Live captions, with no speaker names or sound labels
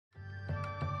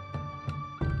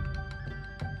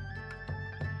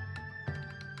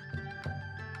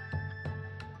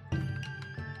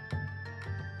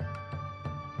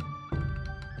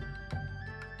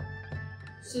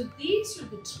So these are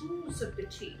the tools of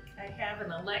Batik. I have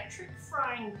an electric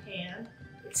frying pan.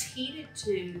 It's heated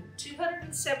to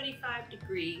 275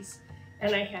 degrees,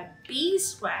 and I have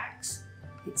beeswax.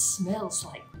 It smells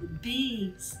like the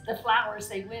bees, the flowers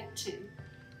they went to,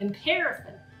 and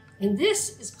paraffin. And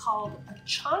this is called a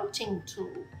chanting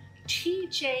tool,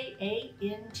 T-J-A-N-T-I-N-G.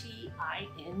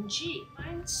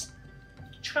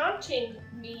 Chanting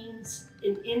means,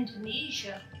 in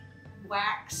Indonesia,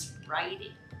 wax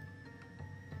writing.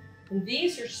 And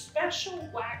these are special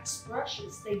wax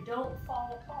brushes. They don't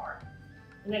fall apart.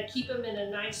 And I keep them in a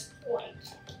nice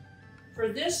point. For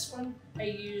this one, I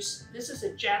use, this is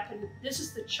the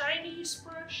Chinese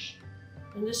brush,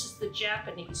 and this is the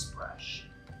Japanese brush.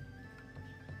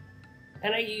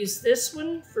 And I use this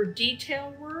one for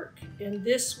detail work, and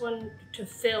this one to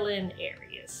fill in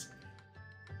areas.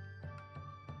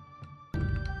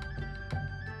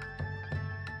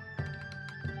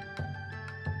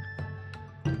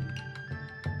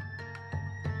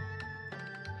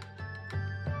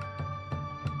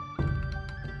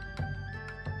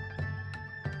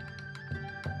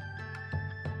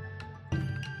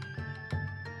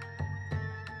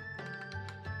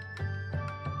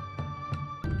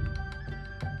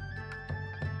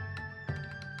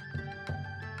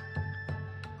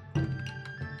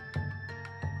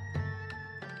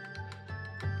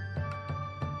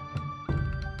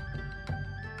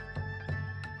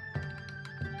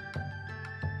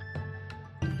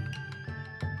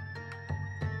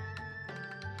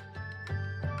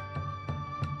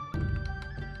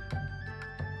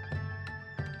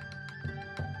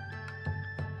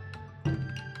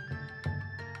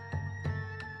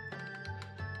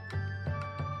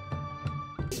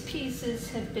 These pieces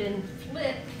have been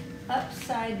flipped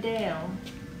upside down,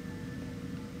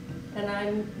 and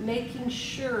I'm making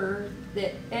sure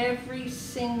that every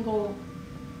single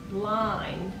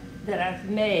line that I've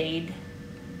made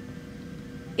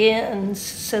ends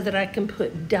so that I can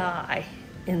put dye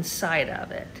inside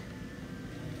of it.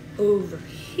 Over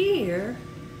here,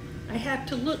 I have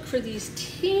to look for these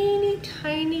teeny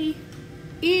tiny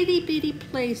itty bitty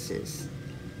places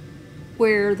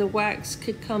where the wax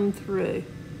could come through.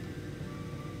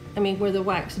 I mean, where the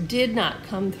wax did not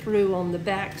come through on the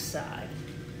back side.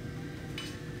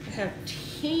 I have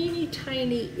teeny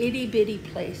tiny itty bitty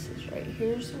places. Right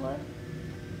here's one.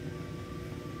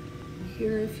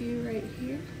 Here a few right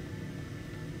here.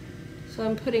 So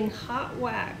I'm putting hot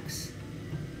wax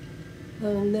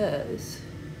on those.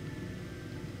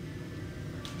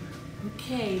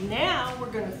 Okay, now we're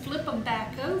going to flip them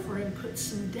back over and put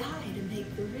some dye to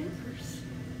make the rivers.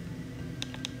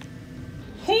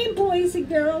 Hey boys and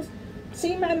girls,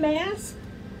 see my mask?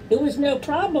 It was no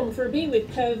problem for me with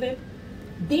COVID.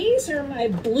 These are my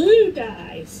blue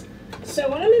dyes,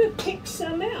 so I'm going to pick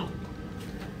some out.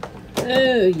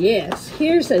 Oh yes,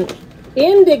 here's an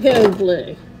indigo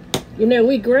blue. You know,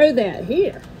 we grow that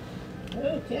here.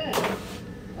 Okay,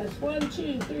 that's 1,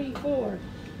 2, 3, 4.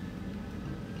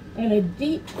 And a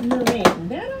deep maroon.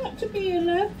 That ought to be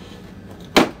enough.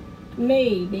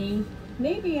 Maybe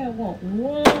I want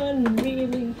one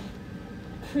really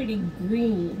pretty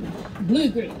green,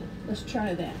 blue-green. Let's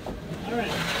try that. All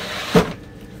right.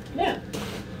 Now,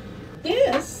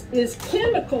 this is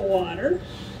chemical water,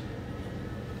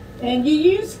 and you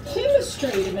use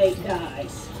chemistry to make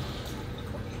dyes.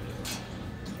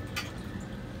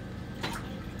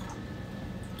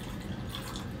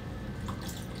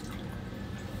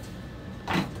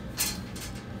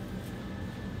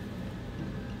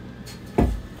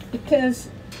 Because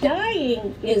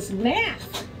dyeing is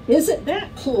math. Isn't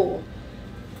that cool?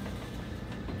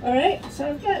 All right, so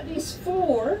I've got these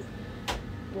 4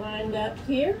 lined up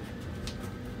here.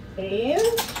 And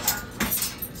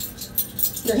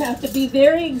you have to be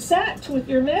very exact with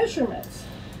your measurements.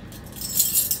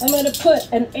 I'm going to put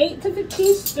 1/8 of a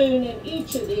teaspoon in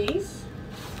each of these.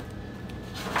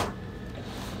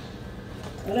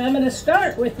 And I'm going to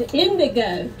start with the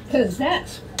indigo, because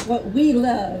that's what we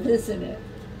love, isn't it?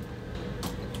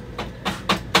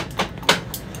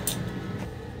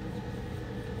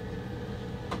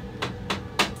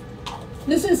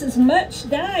 This is as much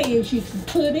dye as you can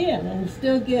put in and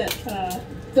still get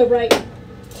the right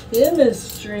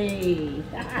chemistry.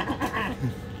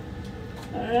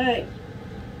 All right,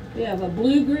 we have a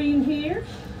blue-green here.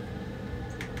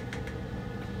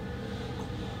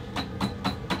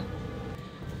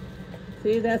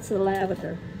 See, that's the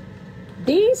lavender.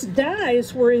 These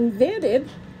dyes were invented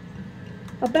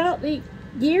about the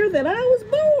year that I was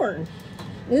born.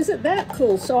 Isn't that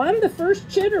cool? So I'm the first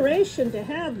generation to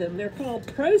have them. They're called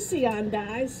Procyon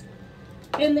dyes,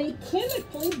 and they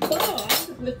chemically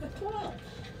bond with the cloth.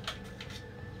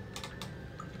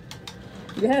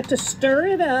 You have to stir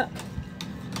it up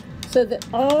so that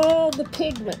all the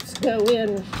pigments go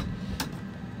in.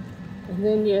 And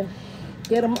then you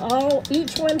get them all,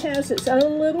 each one has its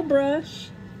own little brush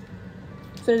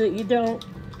so that you don't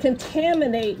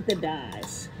contaminate the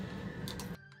dyes.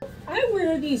 I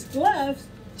wear these gloves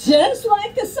just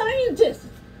like a scientist.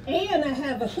 And I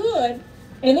have a hood,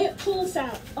 and it pulls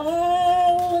out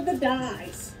all of the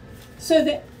dyes so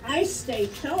that I stay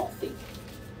healthy.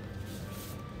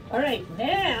 All right,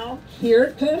 now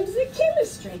here comes the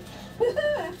chemistry.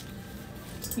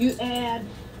 You add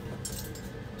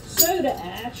soda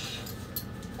ash,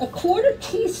 a 1/4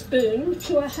 teaspoon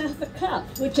to a 1/2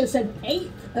 cup, which is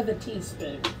 1/8 of a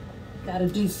teaspoon. Gotta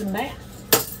do some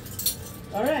math.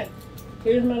 All right,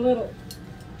 here's my little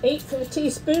 1/8 of a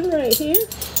teaspoon right here.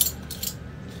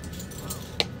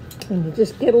 And you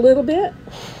just get a little bit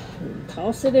and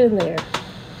toss it in there.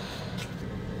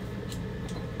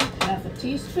 1/2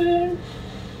 teaspoon.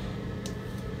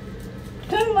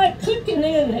 Kind of like cooking,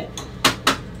 isn't it?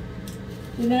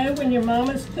 You know, when your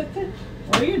mama's cooking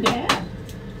or your dad.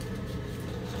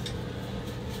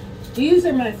 These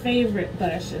are my favorite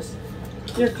brushes.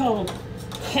 They're called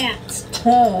Cat's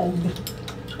Tongue.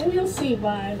 And you'll see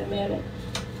why in a minute.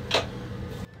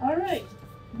 All right,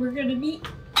 we're going to be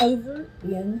over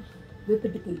in with the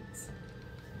batiks.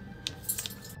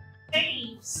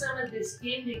 Save some of this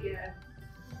indigo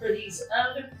for these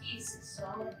other pieces, so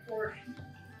I'm going to pour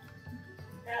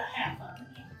about 1/2 of it.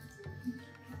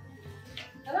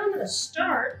 And I'm going to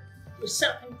start with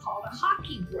something called a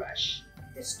hockey brush.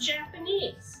 It's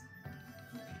Japanese.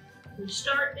 You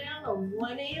start down on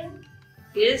one end.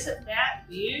 Isn't that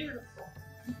beautiful?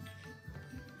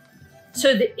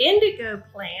 So the indigo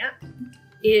plant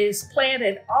is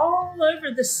planted all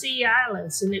over the Sea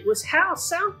Islands, and it was how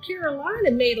South Carolina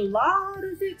made a lot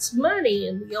of its money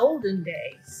in the olden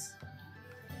days.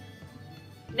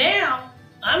 Now,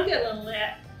 I'm gonna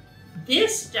let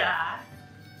this dye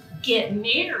get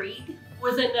married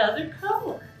with another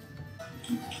color.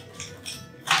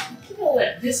 I'm gonna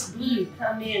let this blue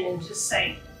come in and just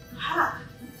say, ha.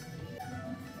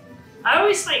 I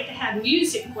always like to have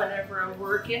music whenever I'm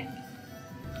working,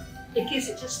 because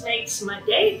it just makes my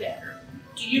day better.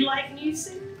 Do you like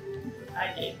music?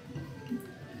 I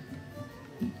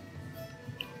do.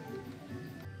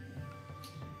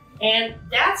 And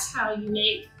that's how you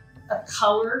make a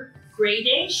color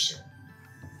gradation.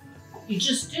 You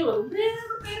just do a little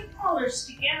bit of colors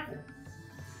together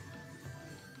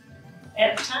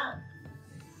at a time.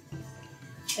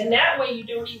 And that way you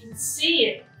don't even see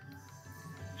it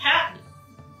happening.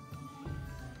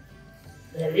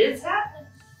 It is happening.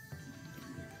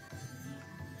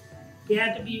 You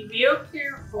have to be real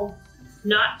careful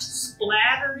not to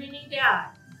splatter any dye,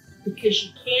 because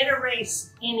you can't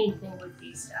erase anything with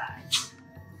these dyes.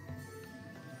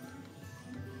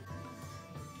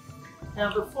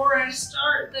 Now before I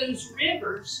start those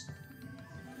rivers,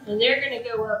 and they're going to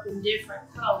go up in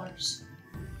different colors,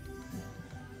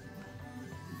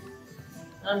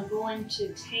 I'm going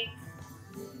to take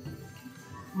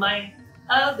my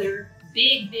other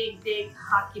big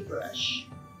hockey brush.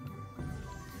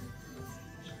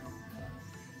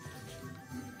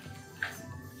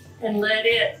 And let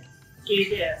it do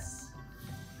this.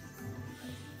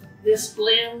 This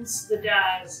blends the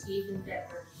dyes even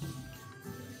better.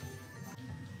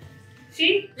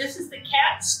 See, this is the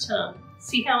cat's tongue.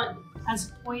 See how it has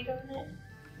a point on it?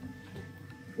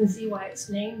 You can see why it's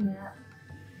named that.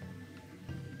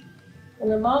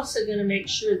 And I'm also going to make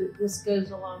sure that this goes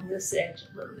along this edge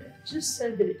a little bit, just so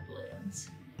that it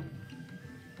blends.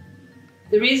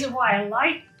 The reason why I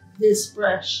like this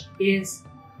brush is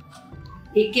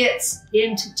it gets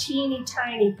into teeny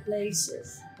tiny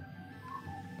places.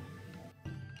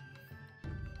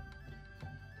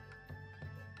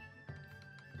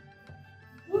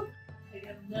 Whoop, I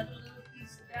got another little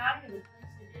piece of dye in the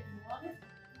place I didn't want it.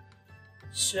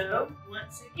 So,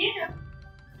 once again,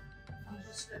 I'm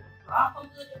just going to drop a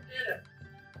little bit of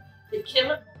the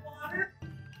chemical water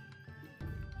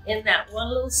in that one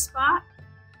little spot,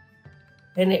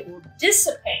 and it will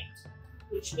dissipate,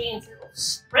 which means it will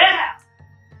spread out.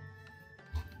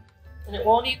 And it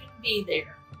won't even be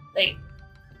there later.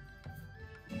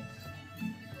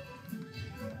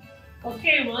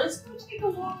 Okay, well, it's going to take a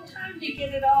long time to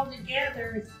get it all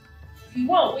together. If you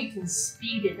want, we can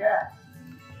speed it up.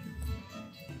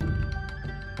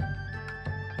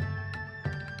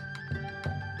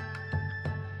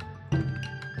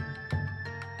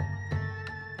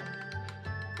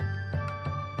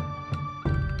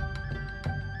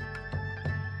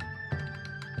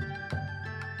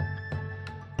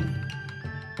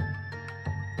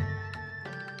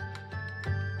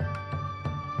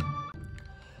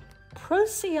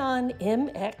 Procyon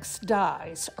MX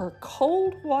dyes are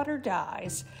cold water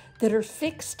dyes that are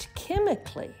fixed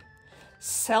chemically.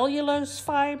 Cellulose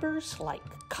fibers like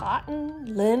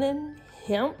cotton, linen,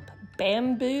 hemp,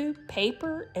 bamboo,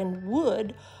 paper, and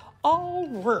wood all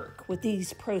work with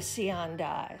these Procyon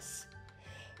dyes.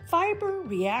 Fiber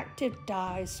reactive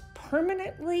dyes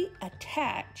permanently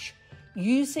attach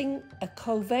using a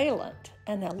covalent,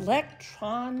 an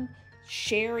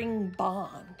electron-sharing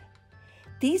bond.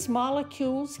 These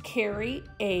molecules carry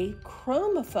a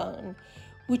chromophone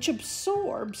which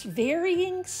absorbs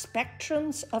varying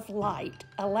spectrums of light,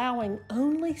 allowing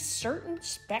only certain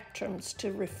spectrums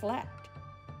to reflect.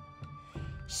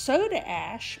 Soda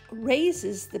ash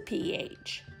raises the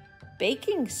pH.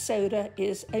 Baking soda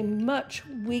is a much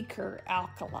weaker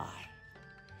alkali.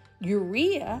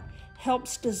 Urea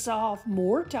helps dissolve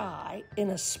more dye in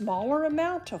a smaller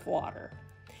amount of water.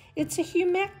 It's a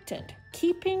humectant,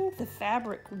 keeping the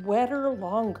fabric wetter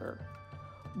longer.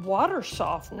 Water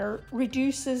softener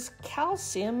reduces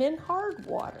calcium in hard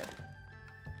water.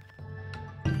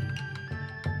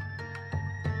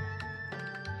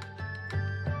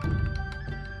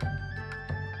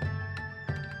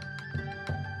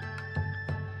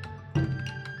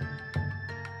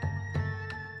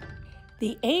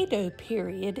 The Edo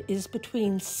period is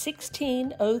between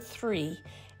 1603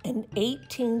 and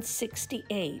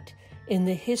 1868 in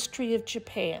the history of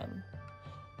Japan.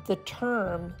 The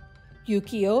term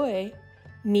ukiyo-e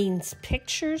means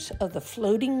pictures of the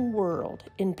floating world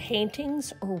in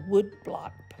paintings or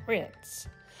woodblock prints.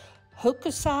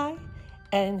 Hokusai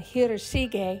and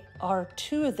Hirosige are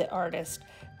two of the artists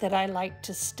that I like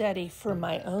to study for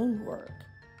my own work.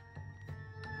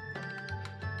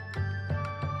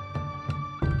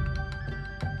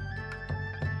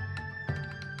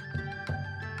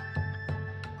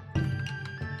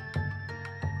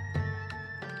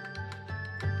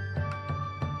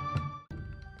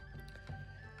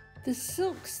 The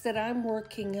silks that I'm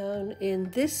working on in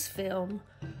this film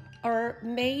are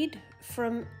made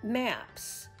from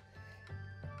maps.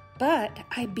 But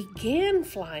I began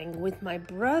flying with my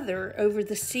brother over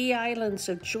the Sea Islands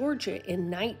of Georgia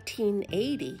in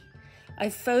 1980. I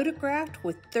photographed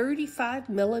with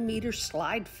 35mm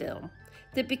slide film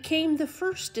that became the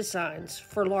first designs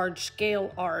for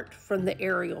large-scale art from the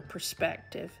aerial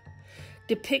perspective.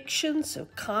 Depictions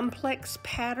of complex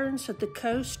patterns of the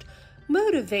coast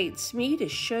motivates me to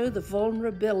show the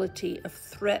vulnerability of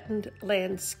threatened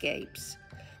landscapes.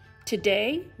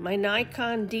 Today, my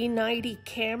Nikon D90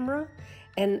 camera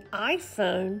and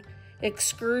iPhone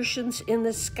excursions in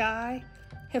the sky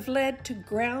have led to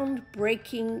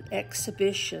groundbreaking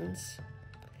exhibitions.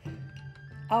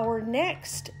 Our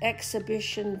next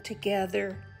exhibition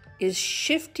together is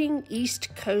Shifting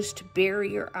East Coast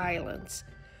Barrier Islands,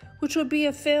 which will be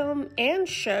a film and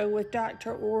show with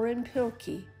Dr. Orrin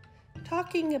Pilkey,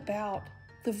 talking about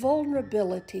the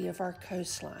vulnerability of our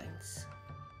coastlines.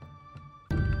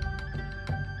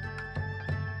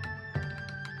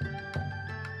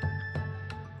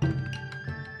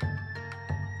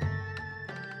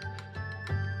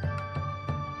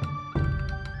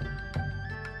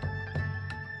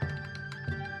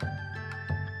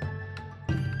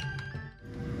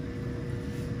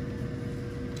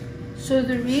 So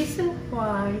the reason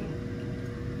why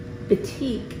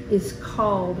batik is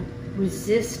called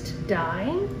resist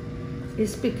dyeing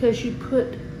is because you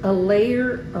put a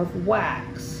layer of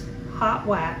wax, hot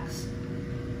wax,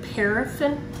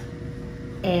 paraffin,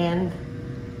 and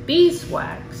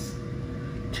beeswax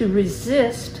to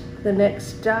resist the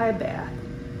next dye bath.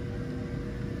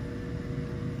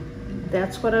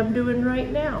 That's what I'm doing right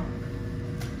now.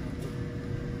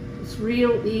 It's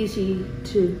real easy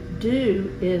to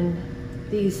do in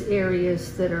these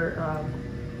areas that are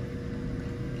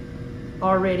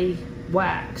already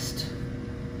waxed,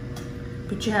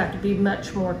 but you have to be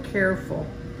much more careful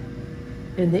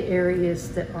in the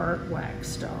areas that aren't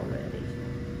waxed already.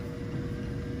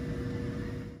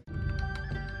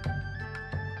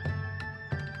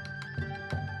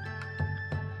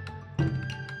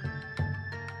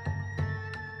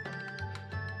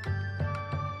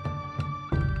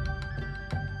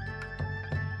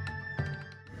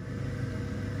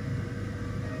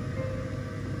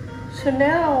 So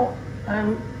now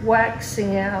I'm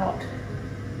waxing out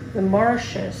the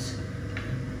marshes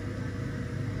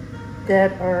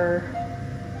that are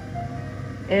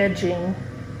edging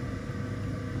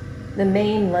the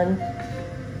mainland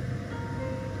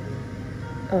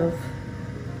of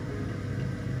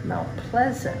Mount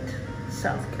Pleasant,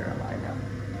 South Carolina.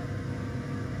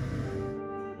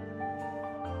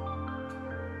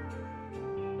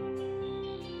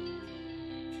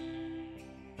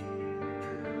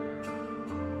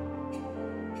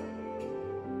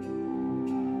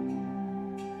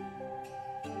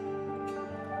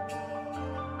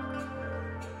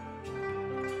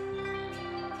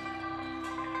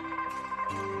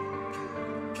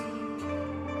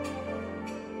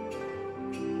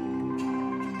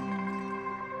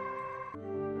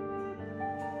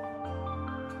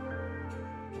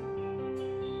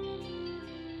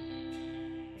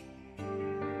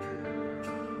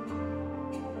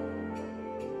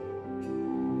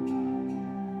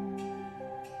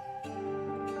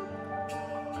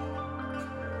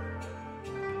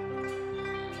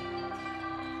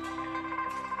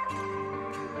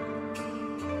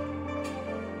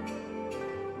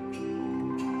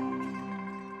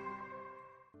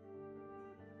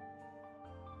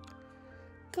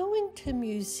 Going to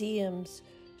museums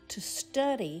to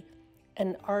study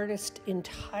an artist's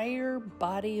entire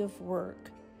body of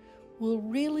work will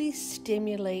really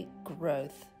stimulate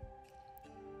growth.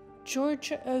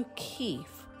 Georgia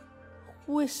O'Keeffe,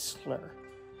 Whistler,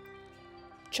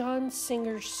 John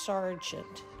Singer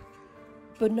Sargent,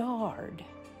 Bernard,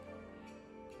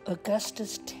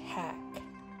 Augustus Tack.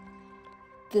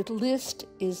 The list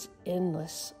is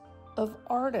endless of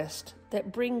artists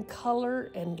that bring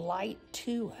color and light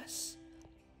to us.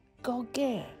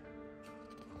 Gauguin.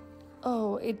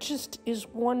 Oh, it just is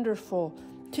wonderful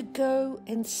to go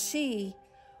and see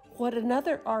what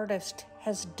another artist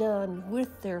has done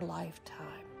with their lifetime.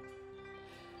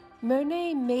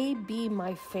 Monet may be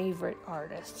my favorite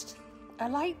artist. I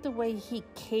like the way he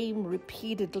came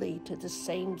repeatedly to the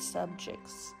same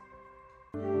subjects.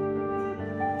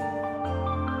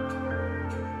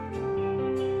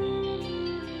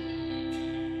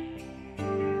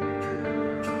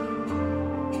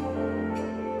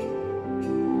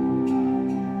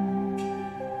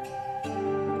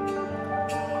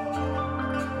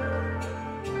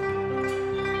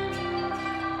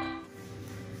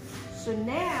 So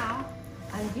now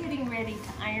I'm getting ready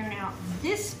to iron out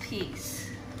this piece.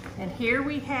 And here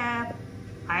we have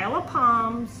Isle of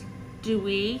Palms,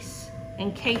 Deweese,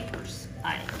 and Capers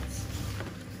Islands.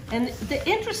 And the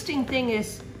interesting thing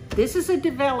is, this is a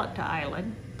developed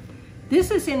island.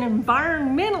 This is an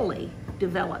environmentally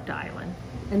developed island.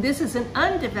 And this is an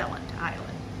undeveloped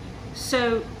island.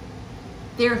 So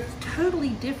they're totally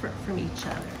different from each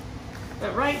other.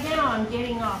 But right now I'm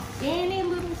getting off any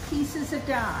little pieces of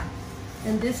dye.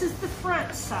 And this is the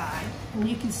front side, and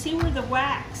you can see where the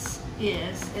wax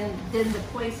is, and then the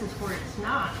places where it's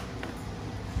not.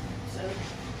 So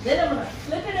then I'm gonna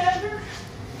flip it over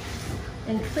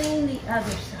and clean the other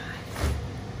side.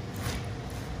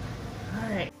 All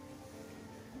right.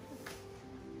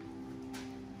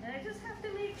 And I just have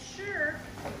to make sure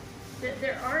that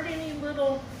there aren't any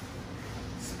little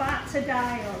spots of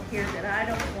dye on here that I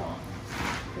don't want.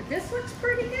 But this looks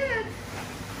pretty good.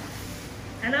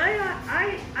 And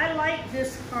I like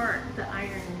this part, the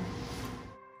ironing.